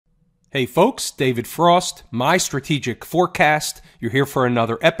Hey folks, David Frost, my strategic forecast. You're here for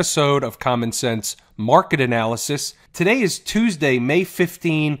another episode of Common Sense Market Analysis. Today is Tuesday, May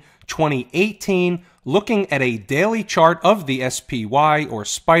 15, 2018, looking at a daily chart of the SPY or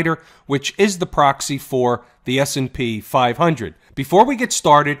Spider, which is the proxy for the S&P 500. Before we get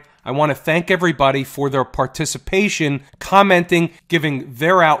started, I want to thank everybody for their participation, commenting, giving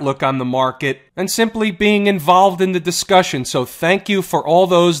their outlook on the market, and simply being involved in the discussion. So thank you for all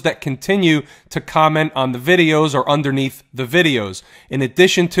those that continue to comment on the videos or underneath the videos. In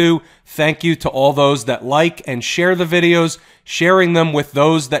addition to, thank you to all those that like and share the videos. Sharing them with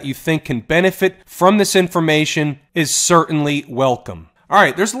those that you think can benefit from this information is certainly welcome. All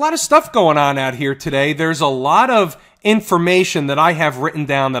right, there's a lot of stuff going on out here today. There's a lot of information that I have written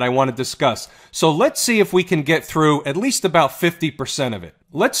down that I want to discuss. So let's see if we can get through at least about 50% of it.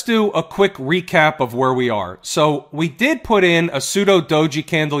 Let's do a quick recap of where we are. So we did put in a pseudo doji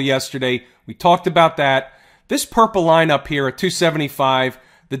candle yesterday. We talked about that. This purple line up here at 275,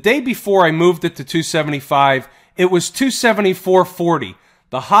 the day before I moved it to 275, it was 274.40.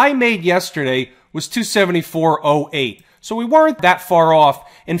 The high made yesterday was 274.08. So we weren't that far off.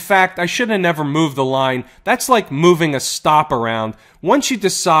 In fact, I should have never moved the line. That's like moving a stop around. Once you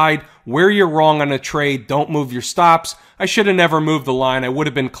decide where you're wrong on a trade, don't move your stops. I should have never moved the line. I would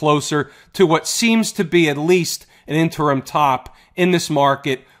have been closer to what seems to be at least an interim top in this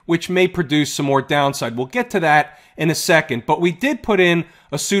market, which may produce some more downside. We'll get to that in a second. But we did put in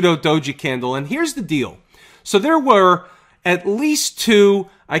a pseudo doji candle. And here's the deal. So there were at least two.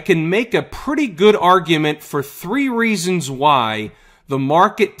 I can make a pretty good argument for three reasons why the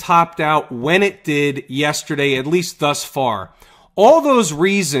market topped out when it did yesterday, at least thus far. All those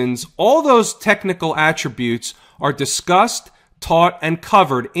reasons, all those technical attributes are discussed, taught, and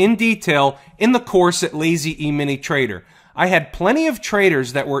covered in detail in the course at Lazy E-mini Trader. I had plenty of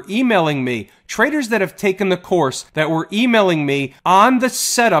traders that were emailing me, traders that have taken the course that were emailing me on the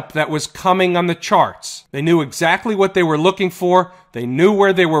setup that was coming on the charts. They knew exactly what they were looking for. They knew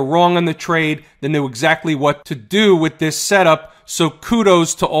where they were wrong on the trade. They knew exactly what to do with this setup. So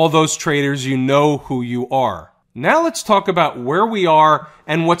kudos to all those traders. You know who you are. Now let's talk about where we are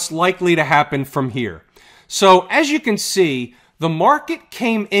and what's likely to happen from here. So as you can see, the market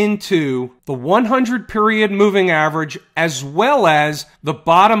came into the 100 period moving average as well as the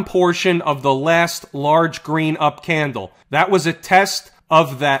bottom portion of the last large green up candle. That was a test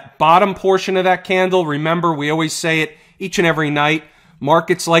of that bottom portion of that candle. Remember, we always say it each and every night.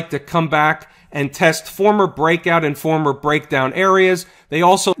 Markets like to come back and test former breakout and former breakdown areas. They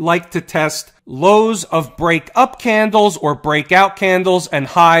also like to test lows of break up candles or breakout candles and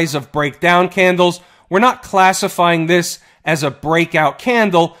highs of breakdown candles. We're not classifying this as a breakout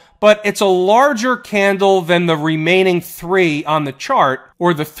candle, but it's a larger candle than the remaining three on the chart,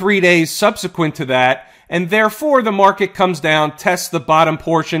 or the 3 days subsequent to that, and therefore the market comes down, tests the bottom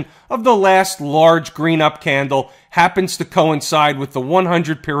portion of the last large green up candle, happens to coincide with the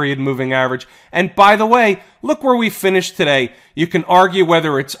 100 period moving average. And by the way, look where we finished today. You can argue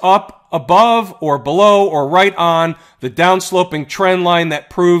whether it's up, above, or below, or right on the downsloping trend line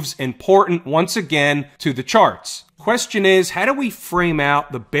that proves important once again to the charts. Question is, how do we frame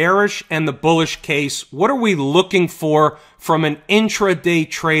out the bearish and the bullish case? What are we looking for from an intraday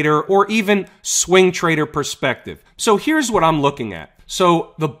trader or even swing trader perspective? So here's what I'm looking at.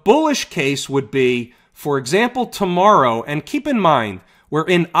 So the bullish case would be, for example, tomorrow, and keep in mind, we're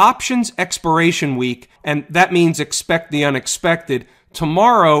in options expiration week, and that means expect the unexpected.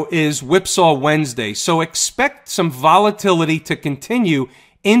 Tomorrow is Whipsaw Wednesday, so expect some volatility to continue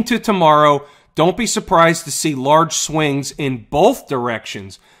into tomorrow. Don't be surprised to see large swings in both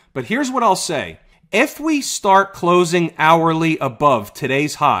directions. But here's what I'll say. If we start closing hourly above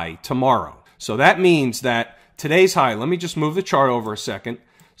today's high tomorrow, so that means that today's high, let me just move the chart over a second.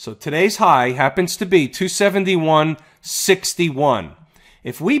 So today's high happens to be 271.61.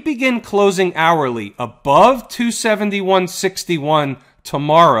 If we begin closing hourly above 271.61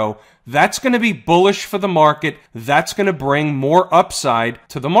 tomorrow, that's going to be bullish for the market. That's going to bring more upside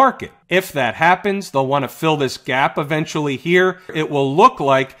to the market. If that happens, they'll want to fill this gap eventually here. It will look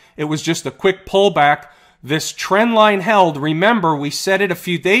like it was just a quick pullback. This trend line held. Remember, we said it a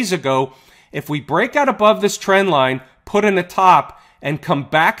few days ago. If we break out above this trend line, put in a top, and come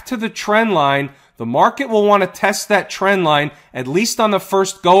back to the trend line, the market will want to test that trend line, at least on the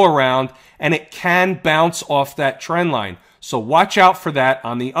first go around, and it can bounce off that trend line. So watch out for that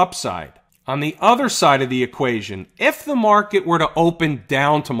on the upside. On the other side of the equation, if the market were to open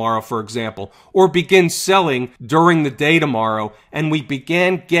down tomorrow, for example, or begin selling during the day tomorrow, and we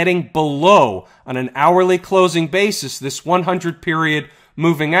began getting below on an hourly closing basis this 100 period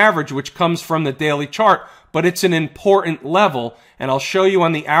moving average, which comes from the daily chart, but it's an important level, and I'll show you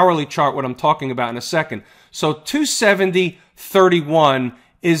on the hourly chart what I'm talking about in a second. So 270.31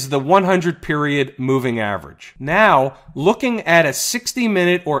 is the 100 period moving average. Now, looking at a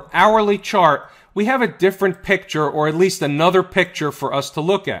 60-minute or hourly chart, we have a different picture, or at least another picture for us to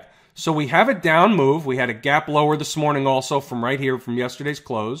look at. So we have a down move. We had a gap lower this morning also from right here from yesterday's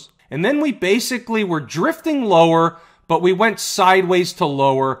close. And then we basically were drifting lower, but we went sideways to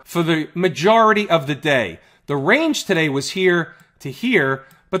lower for the majority of the day. The range today was here to here,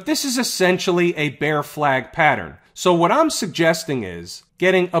 but this is essentially a bear flag pattern. So what I'm suggesting is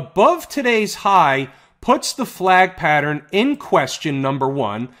getting above today's high puts the flag pattern in question, number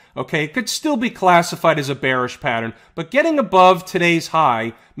one. Okay, it could still be classified as a bearish pattern, but getting above today's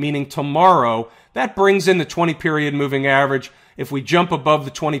high, meaning tomorrow, that brings in the 20-period moving average. If we jump above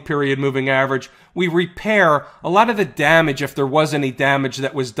the 20-period moving average, we repair a lot of the damage, if there was any damage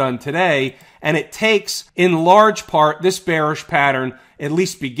that was done today, and it takes, in large part, this bearish pattern, at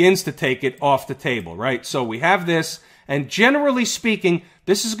least begins to take it off the table, right? So we have this, and generally speaking,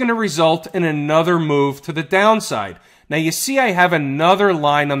 this is going to result in another move to the downside. Now you see I have another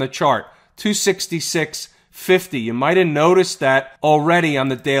line on the chart, 266.50. You might have noticed that already on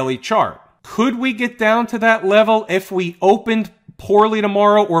the daily chart. Could we get down to that level if we opened poorly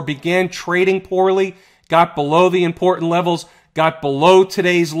tomorrow or began trading poorly, got below the important levels, got below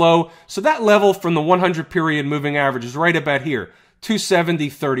today's low? So that level from the 100-period moving average is right about here,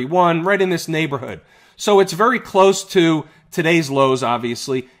 270.31, right in this neighborhood. So it's very close to today's lows,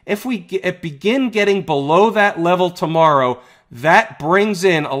 obviously. If we begin getting below that level tomorrow, that brings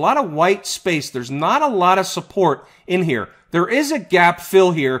in a lot of white space. There's not a lot of support in here. There is a gap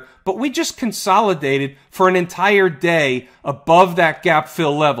fill here, but we just consolidated for an entire day above that gap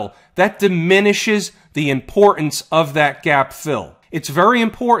fill level. That diminishes the importance of that gap fill. It's very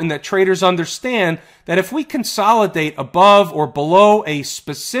important that traders understand that if we consolidate above or below a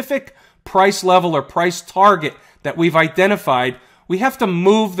specific price level or price target that we've identified, we have to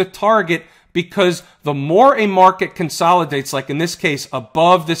move the target, because the more a market consolidates, like in this case,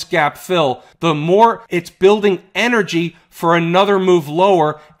 above this gap fill, the more it's building energy for another move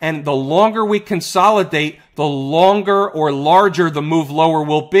lower, and the longer we consolidate, the longer or larger the move lower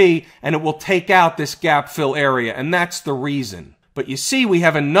will be, and it will take out this gap fill area, and that's the reason. But you see, we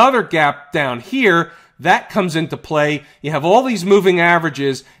have another gap down here. That comes into play. You have all these moving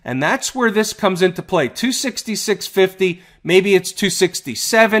averages, and that's where this comes into play. 266.50, maybe it's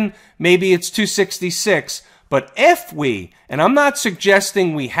 267, maybe it's 266. But if we, and I'm not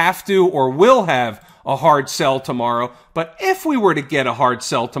suggesting we have to or will have a hard sell tomorrow, but if we were to get a hard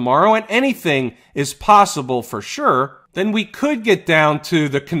sell tomorrow, and anything is possible for sure, then we could get down to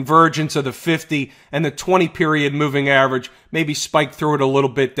the convergence of the 50 and the 20-period moving average, maybe spike through it a little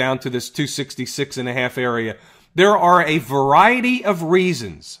bit down to this 266.5 area. There are a variety of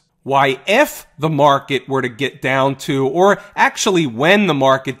reasons why, if the market were to get down to, or actually when the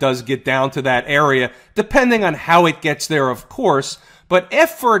market does get down to that area, depending on how it gets there, of course, but if,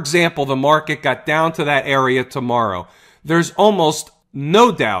 for example, the market got down to that area tomorrow, there's almost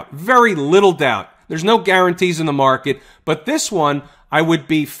no doubt, very little doubt, there's no guarantees in the market, but this one, I would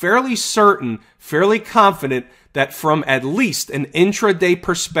be fairly certain, fairly confident that from at least an intraday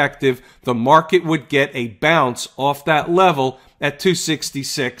perspective, the market would get a bounce off that level at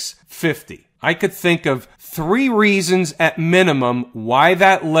 266.50. I could think of 3 reasons at minimum why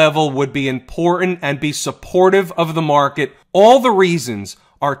that level would be important and be supportive of the market. All the reasons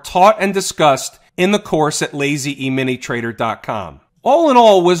are taught and discussed in the course at lazyeMinitrader.com. All in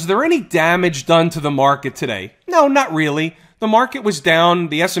all, was there any damage done to the market today? No, not really. The market was down.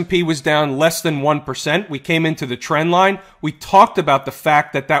 The S&P was down less than 1%. We came into the trend line. We talked about the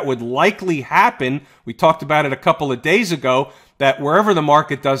fact that that would likely happen. We talked about it a couple of days ago, that wherever the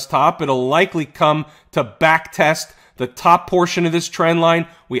market does top, it'll likely come to back test the top portion of this trend line.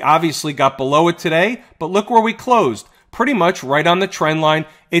 We obviously got below it today, but look where we closed. Pretty much right on the trend line.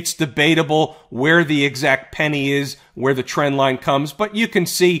 It's debatable where the exact penny is, where the trend line comes, but you can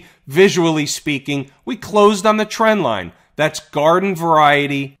see, visually speaking, we closed on the trend line. That's garden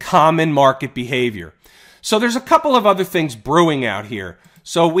variety, common market behavior. So there's a couple of other things brewing out here.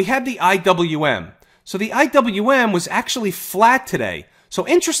 So we had the IWM. So the IWM was actually flat today. So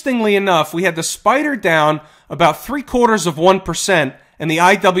interestingly enough, we had the spider down about 0.75%, and the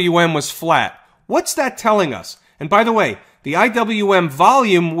IWM was flat. What's that telling us? And by the way, the IWM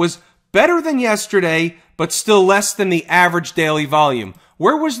volume was better than yesterday, but still less than the average daily volume.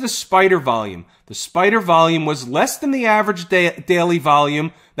 Where was the spider volume? The spider volume was less than the average daily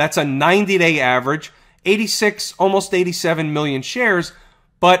volume. That's a 90-day average, 86, almost 87 million shares.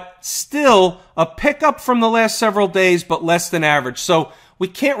 but still a pickup from the last several days, but less than average. So we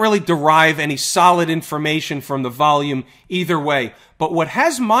can't really derive any solid information from the volume either way. But what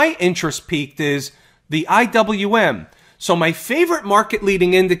has my interest piqued is the IWM. So my favorite market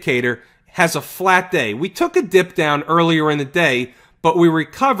leading indicator has a flat day. We took a dip down earlier in the day, but we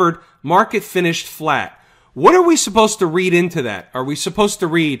recovered, market finished flat. What are we supposed to read into that? Are we supposed to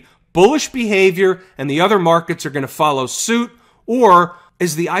read bullish behavior and the other markets are going to follow suit? Or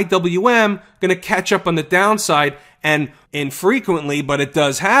is the IWM going to catch up on the downside? And infrequently, but it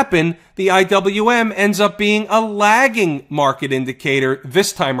does happen, the IWM ends up being a lagging market indicator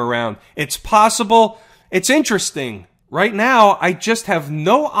this time around. It's possible. It's interesting. Right now, I just have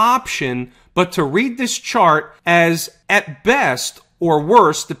no option but to read this chart as, at best, or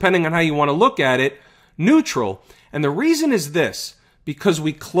worse, depending on how you want to look at it, neutral. And the reason is this, because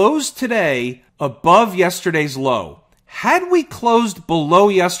we closed today above yesterday's low. Had we closed below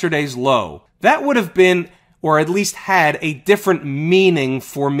yesterday's low, that would have been, or at least had, a different meaning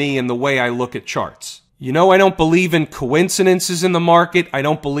for me in the way I look at charts. You know, I don't believe in coincidences in the market. I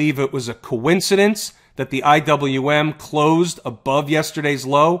don't believe it was a coincidence that the IWM closed above yesterday's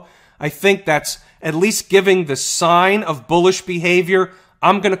low. I think that's at least giving the sign of bullish behavior.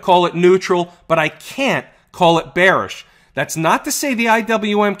 I'm going to call it neutral, but I can't call it bearish. That's not to say the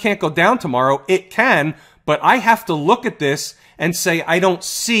IWM can't go down tomorrow. It can, but I have to look at this and say I don't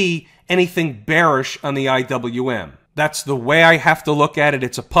see anything bearish on the IWM. That's the way I have to look at it.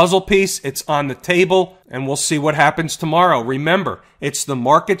 It's a puzzle piece. It's on the table, and we'll see what happens tomorrow. Remember, it's the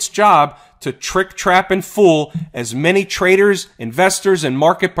market's job to trick, trap, and fool as many traders, investors, and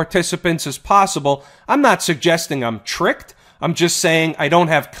market participants as possible. I'm not suggesting I'm tricked. I'm just saying I don't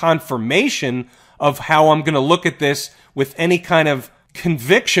have confirmation of how I'm going to look at this with any kind of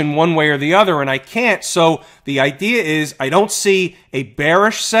conviction one way or the other, and I can't. So the idea is I don't see a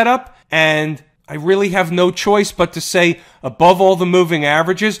bearish setup, and I really have no choice but to say above all the moving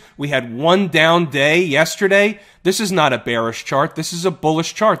averages, we had one down day yesterday. This is not a bearish chart. This is a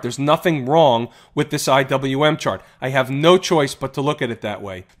bullish chart. There's nothing wrong with this IWM chart. I have no choice but to look at it that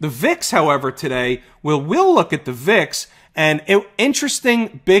way. The VIX, however, today, we'll look at the VIX, and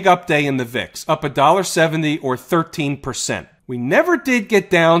interesting big up day in the VIX, up $1.70 or 13%. We never did get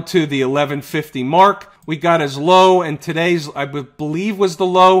down to the 1150 mark. We got as low, and today's, I believe, was the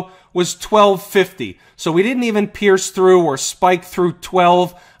low, was 1250. So we didn't even pierce through or spike through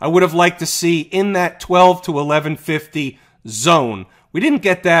 12. I would have liked to see in that 12 to 1150 zone. We didn't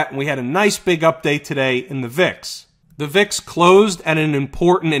get that, and we had a nice big update today in the VIX. The VIX closed at an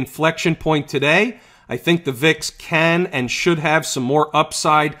important inflection point today. I think the VIX can and should have some more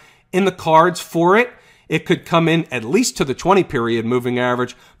upside in the cards for it. It could come in at least to the 20-period moving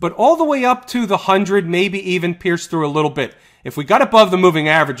average, but all the way up to the 100, maybe even pierce through a little bit. If we got above the moving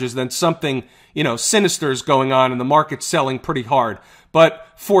averages, then something, sinister is going on and the market's selling pretty hard. But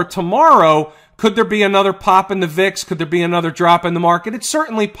for tomorrow, could there be another pop in the VIX? Could there be another drop in the market? It's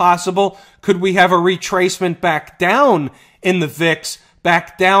certainly possible. Could we have a retracement back down in the VIX,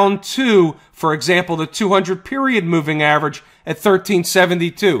 back down to, for example, the 200-period moving average at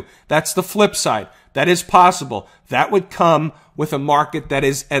 1372? That's the flip side. That is possible. That would come with a market that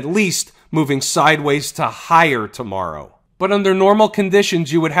is at least moving sideways to higher tomorrow. But under normal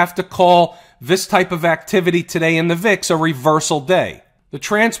conditions, you would have to call this type of activity today in the VIX a reversal day. The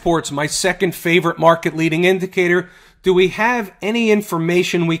transports, my second favorite market leading indicator. Do we have any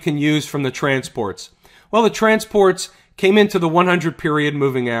information we can use from the transports? Well, the transports came into the 100-period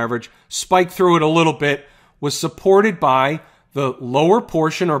moving average, spiked through it a little bit, was supported by the lower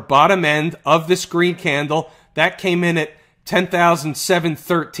portion or bottom end of this green candle. That came in at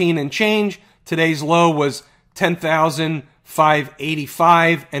 10,713 and change. Today's low was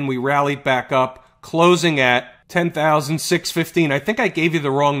 10,585, and we rallied back up, closing at 10,615. I think I gave you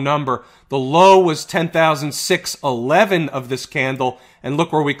the wrong number. The low was 10,611 of this candle, and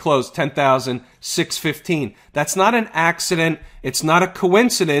look where we closed, 10,615. That's not an accident. It's not a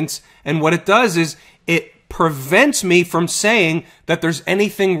coincidence, and what it does is it prevents me from saying that there's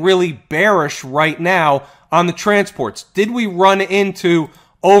anything really bearish right now on the transports. Did we run into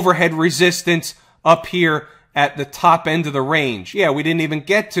overhead resistance up here at the top end of the range? Yeah, we didn't even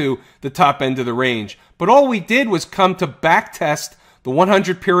get to the top end of the range. But all we did was come to backtest the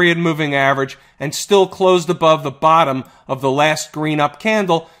 100-period moving average and still closed above the bottom of the last green up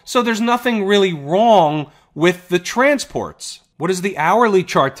candle. So there's nothing really wrong with the transports. What does the hourly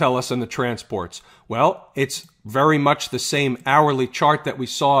chart tell us on the transports? Well, it's very much the same hourly chart that we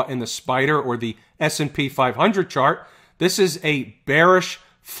saw in the spider or the S&P 500 chart. This is a bearish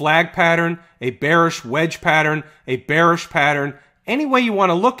flag pattern, a bearish wedge pattern, a bearish pattern, Any way you want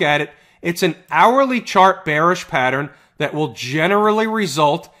to look at it, it's an hourly chart bearish pattern that will generally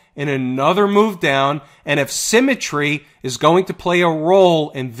result in another move down. And if symmetry is going to play a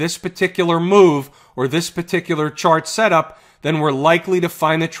role in this particular move or this particular chart setup, then we're likely to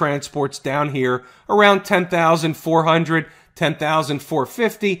find the transports down here around 10,400,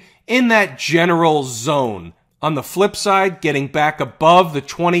 10,450 in that general zone. On the flip side, getting back above the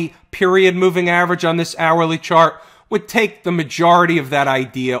 20-period moving average on this hourly chart would take the majority of that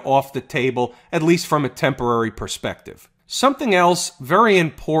idea off the table, at least from a temporary perspective. Something else very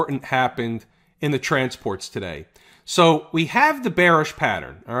important happened in the transports today. So we have the bearish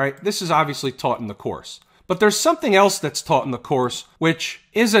pattern, all right? This is obviously taught in the course. But there's something else that's taught in the course, which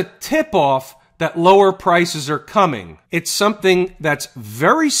is a tip-off that lower prices are coming. It's something that's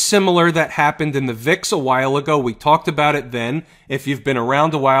very similar that happened in the VIX a while ago. We talked about it then. If you've been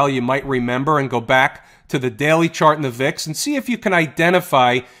around a while, you might remember and go back to the daily chart in the VIX and see if you can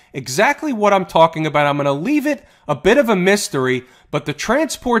identify exactly what I'm talking about. I'm going to leave it a bit of a mystery, but the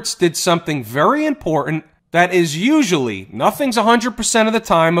transports did something very important that is usually, nothing's 100% of the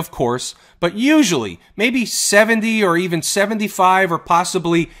time, of course, but usually, maybe 70 or even 75 or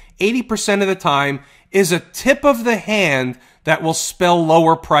possibly 80% of the time, is a tip of the hand that will spell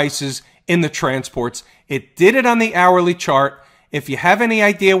lower prices in the transports. It did it on the hourly chart. If you have any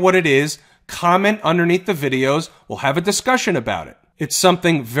idea what it is, comment underneath the videos. We'll have a discussion about it. It's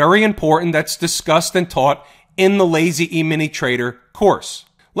something very important that's discussed and taught in the Lazy E-mini Trader course.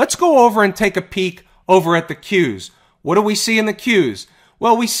 Let's go over and take a peek over at the Qs. What do we see in the Qs?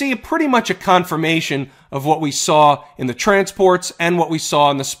 Well, we see pretty much a confirmation of what we saw in the transports and what we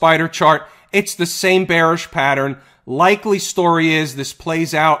saw in the spider chart. It's the same bearish pattern. Likely story is this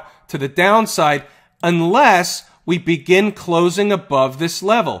plays out to the downside unless we begin closing above this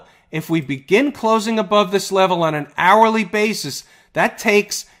level. If we begin closing above this level on an hourly basis, that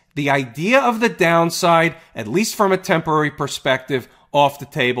takes the idea of the downside, at least from a temporary perspective, off the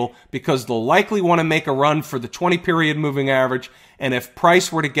table, because they'll likely want to make a run for the 20-period moving average, and if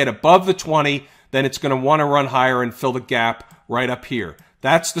price were to get above the 20, then it's going to want to run higher and fill the gap right up here.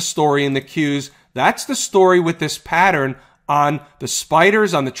 That's the story in the Qs. That's the story with this pattern on the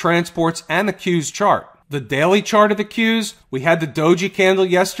spiders, on the transports, and the Qs chart. The daily chart of the Qs, we had the doji candle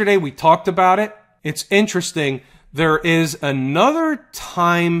yesterday. We talked about it. It's interesting. There is another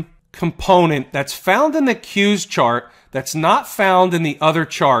time component that's found in the Qs chart that's not found in the other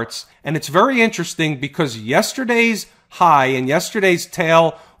charts. And it's very interesting because yesterday's high and yesterday's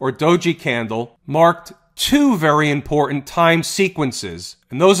tail or doji candle marked two very important time sequences.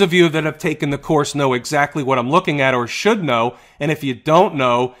 And those of you that have taken the course know exactly what I'm looking at or should know. And if you don't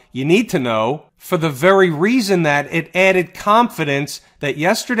know, you need to know, for the very reason that it added confidence that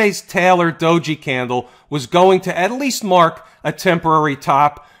yesterday's tail or doji candle was going to at least mark a temporary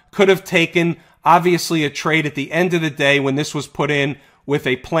top. Could have taken, obviously, a trade at the end of the day when this was put in with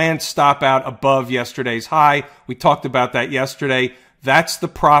a planned stop out above yesterday's high. We talked about that yesterday. That's the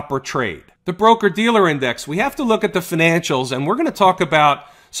proper trade. The broker-dealer index, we have to look at the financials, and we're going to talk about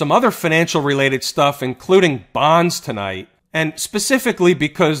some other financial-related stuff, including bonds tonight. And specifically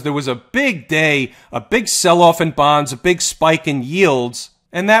because there was a big day, a big sell-off in bonds, a big spike in yields,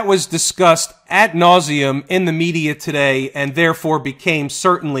 and that was discussed ad nauseum in the media today and therefore became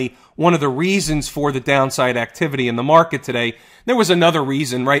certainly one of the reasons for the downside activity in the market today. There was another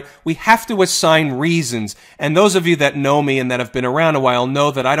reason, right? We have to assign reasons. And those of you that know me and that have been around a while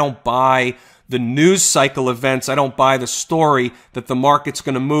know that I don't buy the news cycle events. I don't buy the story that the market's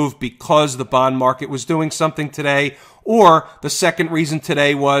going to move because the bond market was doing something today. Or the second reason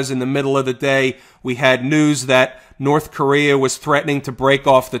today was in the middle of the day, we had news that North Korea was threatening to break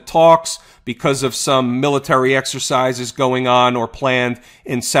off the talks because of some military exercises going on or planned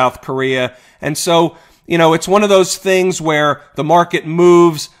in South Korea. And so, you know, it's one of those things where the market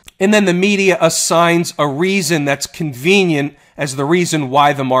moves and then the media assigns a reason that's convenient as the reason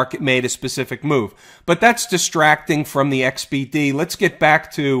why the market made a specific move. But that's distracting from the XBD. Let's get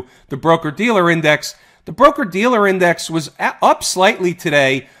back to the broker-dealer index. The broker-dealer index was up slightly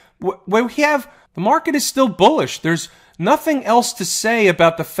today. Where we have the market is still bullish. There's nothing else to say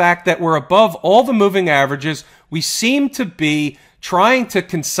about the fact that we're above all the moving averages. We seem to be trying to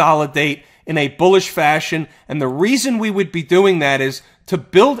consolidate in a bullish fashion, and the reason we would be doing that is to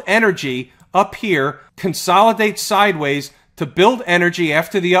build energy up here, consolidate sideways, to build energy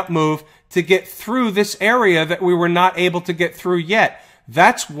after the up move to get through this area that we were not able to get through yet.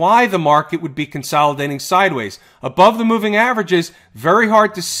 That's why the market would be consolidating sideways. Above the moving averages, very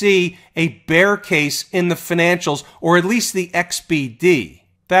hard to see a bear case in the financials, or at least the XBD.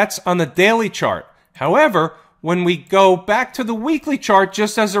 That's on the daily chart. However, when we go back to the weekly chart,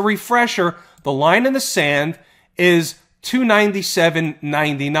 just as a refresher, the line in the sand is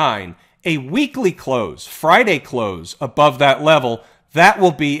 297.99. A weekly close, Friday close, above that level, that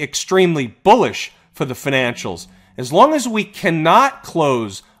will be extremely bullish for the financials. As long as we cannot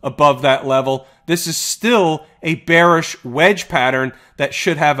close above that level, this is still a bearish wedge pattern that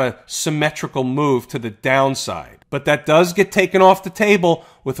should have a symmetrical move to the downside. But that does get taken off the table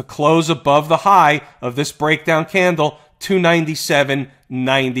with a close above the high of this breakdown candle,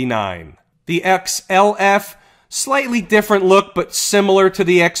 297.99. The XLF, slightly different look, but similar to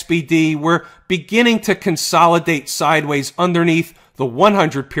the XBD. We're beginning to consolidate sideways underneath the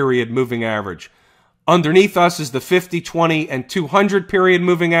 100 period moving average. Underneath us is the 50, 20, and 200 period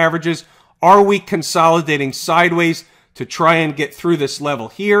moving averages. Are we consolidating sideways to try and get through this level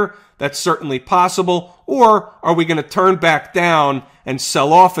here? That's certainly possible. Or are we going to turn back down and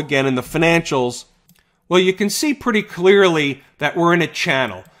sell off again in the financials? Well, you can see pretty clearly that we're in a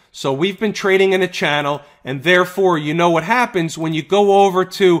channel. So we've been trading in a channel, and therefore you know what happens when you go over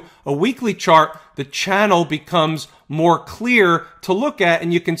to a weekly chart. The channel becomes more clear to look at,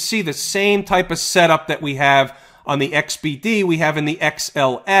 and you can see the same type of setup that we have on the XBD, we have in the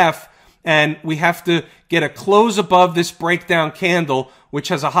XLF, and we have to get a close above this breakdown candle, which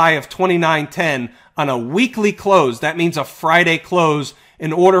has a high of 29.10 on a weekly close. That means a Friday close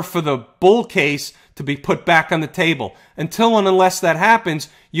in order for the bull case to be put back on the table. Until and unless that happens,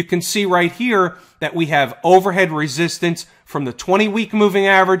 you can see right here that we have overhead resistance from the 20-week moving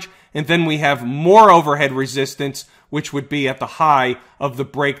average, and then we have more overhead resistance, which would be at the high of the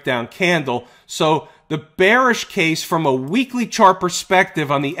breakdown candle. So the bearish case from a weekly chart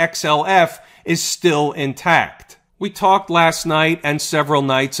perspective on the XLF is still intact. We talked last night and several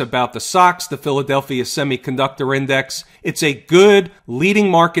nights about the SOX, the Philadelphia Semiconductor Index. It's a good leading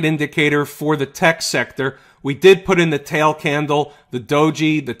market indicator for the tech sector. We did put in the tail candle, the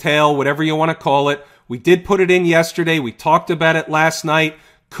doji, the tail, whatever you want to call it. We did put it in yesterday. We talked about it last night.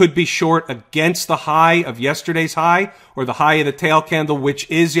 Could be short against the high of yesterday's high, or the high of the tail candle, which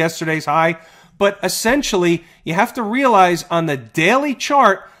is yesterday's high. But essentially, you have to realize on the daily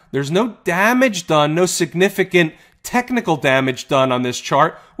chart, there's no damage done, no significant technical damage done on this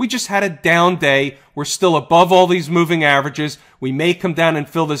chart. We just had a down day. We're still above all these moving averages. We may come down and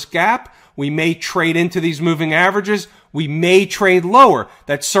fill this gap. We may trade into these moving averages. We may trade lower.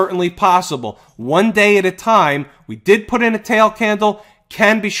 That's certainly possible. One day at a time. We did put in a tail candle.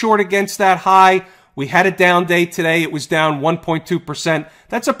 Can be short against that high. We had a down day today. It was down 1.2%.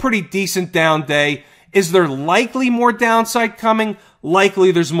 That's a pretty decent down day. Is there likely more downside coming?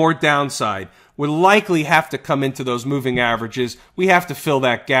 Likely there's more downside. We'll likely have to come into those moving averages. We have to fill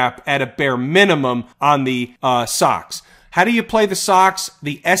that gap at a bare minimum on the SOX. How do you play the SOX?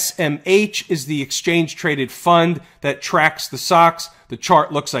 The SMH is the exchange traded fund that tracks the SOX. The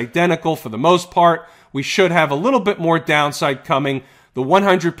chart looks identical for the most part. We should have a little bit more downside coming. The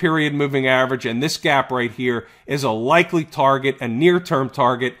 100 period moving average and this gap right here is a likely target, a near-term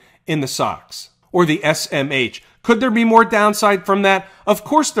target in the SOX or the SMH. Could there be more downside from that? Of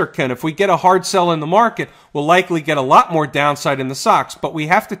course there can. If we get a hard sell in the market, we'll likely get a lot more downside in the SOX, but we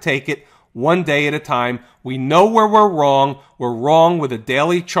have to take it one day at a time. We know where we're wrong. We're wrong with a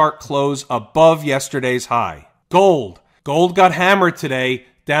daily chart close above yesterday's high. Gold. Gold got hammered today,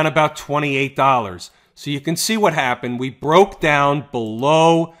 down about $28. So you can see what happened. We broke down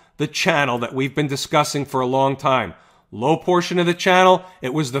below the channel that we've been discussing for a long time. Low portion of the channel,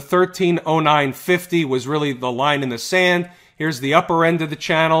 it was the 1309.50 was really the line in the sand. Here's the upper end of the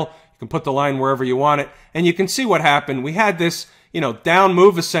channel. You can put the line wherever you want it. And you can see what happened. We had this, down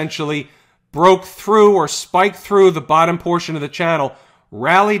move essentially, broke through or spiked through the bottom portion of the channel,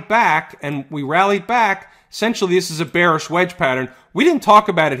 rallied back, and we rallied back. Essentially, this is a bearish wedge pattern. We didn't talk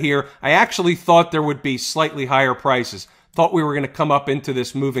about it here. I actually thought there would be slightly higher prices. Thought we were going to come up into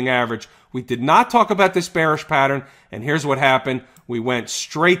this moving average. We did not talk about this bearish pattern, and here's what happened. We went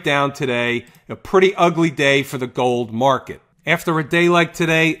straight down today. A pretty ugly day for the gold market. After a day like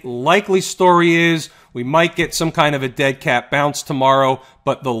today, likely story is we might get some kind of a dead cat bounce tomorrow,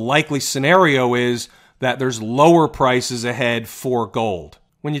 but the likely scenario is that there's lower prices ahead for gold.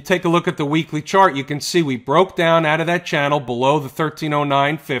 When you take a look at the weekly chart, you can see we broke down out of that channel below the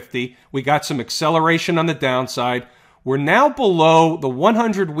 1309.50. We got some acceleration on the downside. We're now below the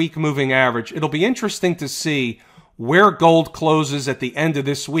 100-week moving average. It'll be interesting to see where gold closes at the end of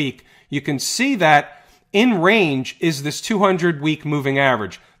this week. You can see that in range is this 200-week moving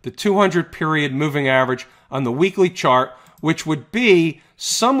average, the 200-period moving average on the weekly chart, which would be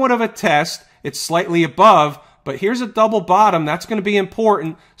somewhat of a test. It's slightly above, but here's a double bottom. That's going to be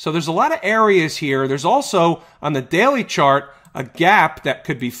important. So there's a lot of areas here. There's also, on the daily chart, a gap that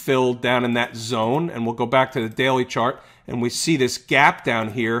could be filled down in that zone. And we'll go back to the daily chart, and we see this gap down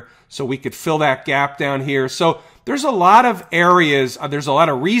here. So we could fill that gap down here. So there's a lot of areas, there's a lot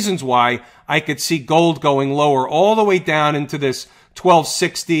of reasons why I could see gold going lower all the way down into this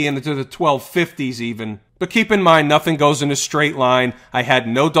 1260 and into the 1250s even. But keep in mind, nothing goes in a straight line. I had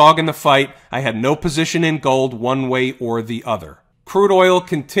no dog in the fight. I had no position in gold one way or the other. Crude oil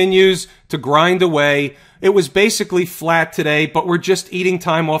continues to grind away. It was basically flat today, but we're just eating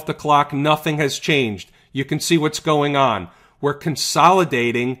time off the clock. Nothing has changed. You can see what's going on. We're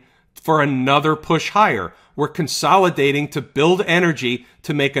consolidating for another push higher. We're consolidating to build energy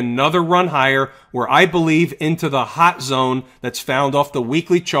to make another run higher, where I believe into the hot zone that's found off the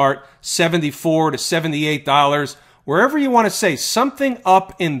weekly chart, $74 to $78. Wherever you want to say, something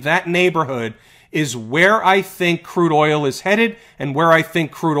up in that neighborhood is where I think crude oil is headed and where I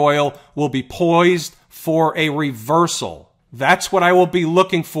think crude oil will be poised for a reversal. That's what I will be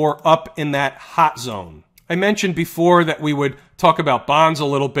looking for up in that hot zone. I mentioned before that we would talk about bonds a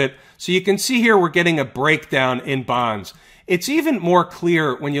little bit. So you can see here we're getting a breakdown in bonds. It's even more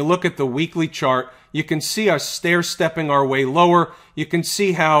clear when you look at the weekly chart. You can see us stair-stepping our way lower. You can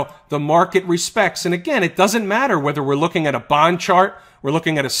see how the market respects. And again, it doesn't matter whether we're looking at a bond chart, we're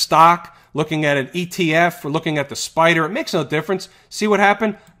looking at a stock, looking at an ETF, we're looking at the spider. It makes no difference. See what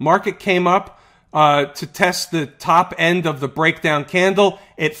happened? Market came up to test the top end of the breakdown candle.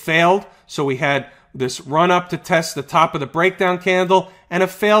 It failed. So we had this run up to test the top of the breakdown candle and a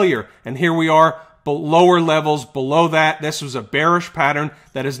failure. And here we are, lower levels below that. This was a bearish pattern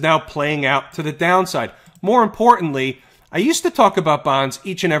that is now playing out to the downside. More importantly, I used to talk about bonds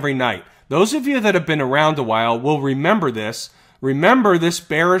each and every night. Those of you that have been around a while will remember this. Remember this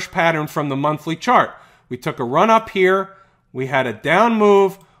bearish pattern from the monthly chart. We took a run up here. We had a down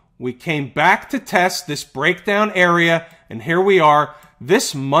move. We came back to test this breakdown area. And here we are.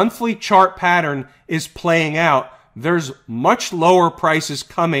 This monthly chart pattern is playing out. There's much lower prices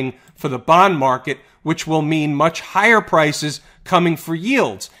coming for the bond market, which will mean much higher prices coming for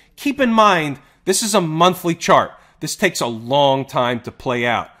yields. Keep in mind, this is a monthly chart. This takes a long time to play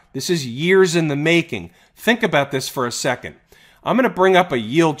out. This is years in the making. Think about this for a second. I'm going to bring up a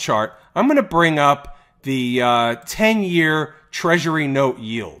yield chart. I'm going to bring up the 10-year Treasury note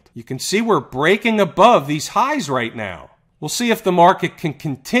yield. You can see we're breaking above these highs right now. We'll see if the market can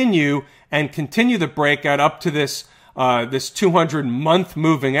continue the breakout up to this 200-month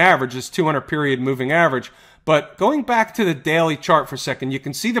moving average, this 200-period moving average. But going back to the daily chart for a second, you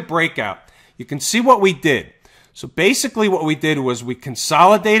can see the breakout. You can see what we did. So basically what we did was we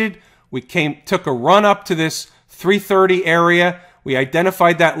consolidated. We took a run up to this 330 area. We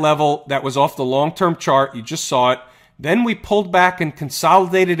identified that level that was off the long-term chart. You just saw it. Then we pulled back and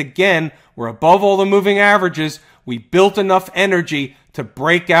consolidated again. We're above all the moving averages. We built enough energy to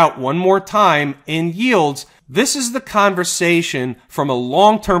break out one more time in yields. This is the conversation from a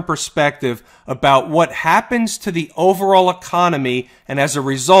long-term perspective about what happens to the overall economy, and as a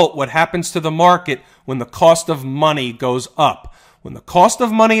result, what happens to the market when the cost of money goes up. When the cost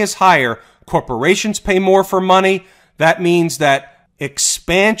of money is higher, corporations pay more for money. That means that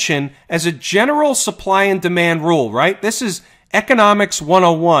expansion, as a general supply and demand rule, right? This is economics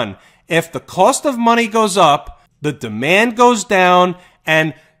 101. If the cost of money goes up, the demand goes down,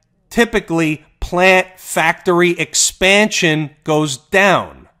 and typically plant factory expansion goes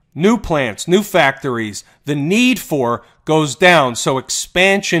down. New plants, new factories, the need for goes down. So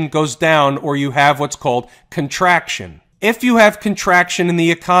expansion goes down, or you have what's called contraction. If you have contraction in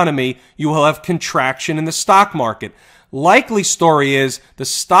the economy, you will have contraction in the stock market. Likely story is the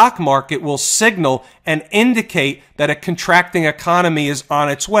stock market will signal and indicate that a contracting economy is on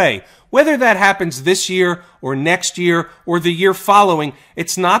its way. Whether that happens this year or next year or the year following,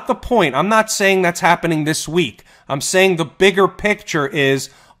 it's not the point. I'm not saying that's happening this week. I'm saying the bigger picture is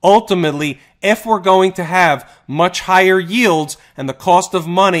ultimately if we're going to have much higher yields and the cost of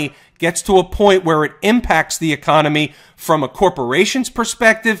money gets to a point where it impacts the economy from a corporation's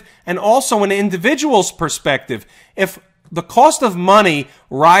perspective and also an individual's perspective. If the cost of money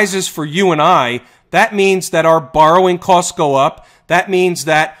rises for you and I, that means that our borrowing costs go up. That means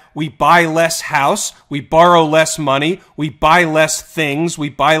that we buy less house, we borrow less money, we buy less things, we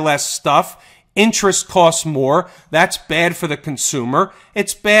buy less stuff. Interest costs more. That's bad for the consumer.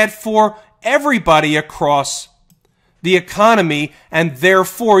 It's bad for everybody across the economy, and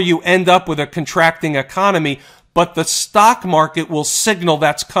therefore you end up with a contracting economy. But the stock market will signal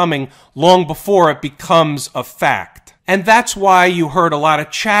that's coming long before it becomes a fact. And that's why you heard a lot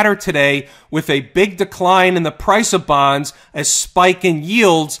of chatter today with a big decline in the price of bonds, a spike in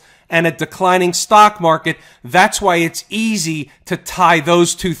yields, and a declining stock market. That's why it's easy to tie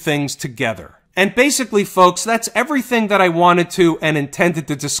those two things together. And basically, folks, that's everything that I wanted to and intended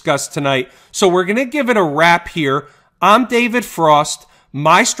to discuss tonight. So we're going to give it a wrap here. I'm David Frost,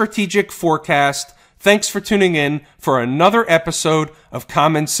 my strategic forecast. Thanks for tuning in for another episode of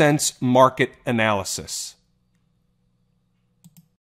Common Sense Market Analysis.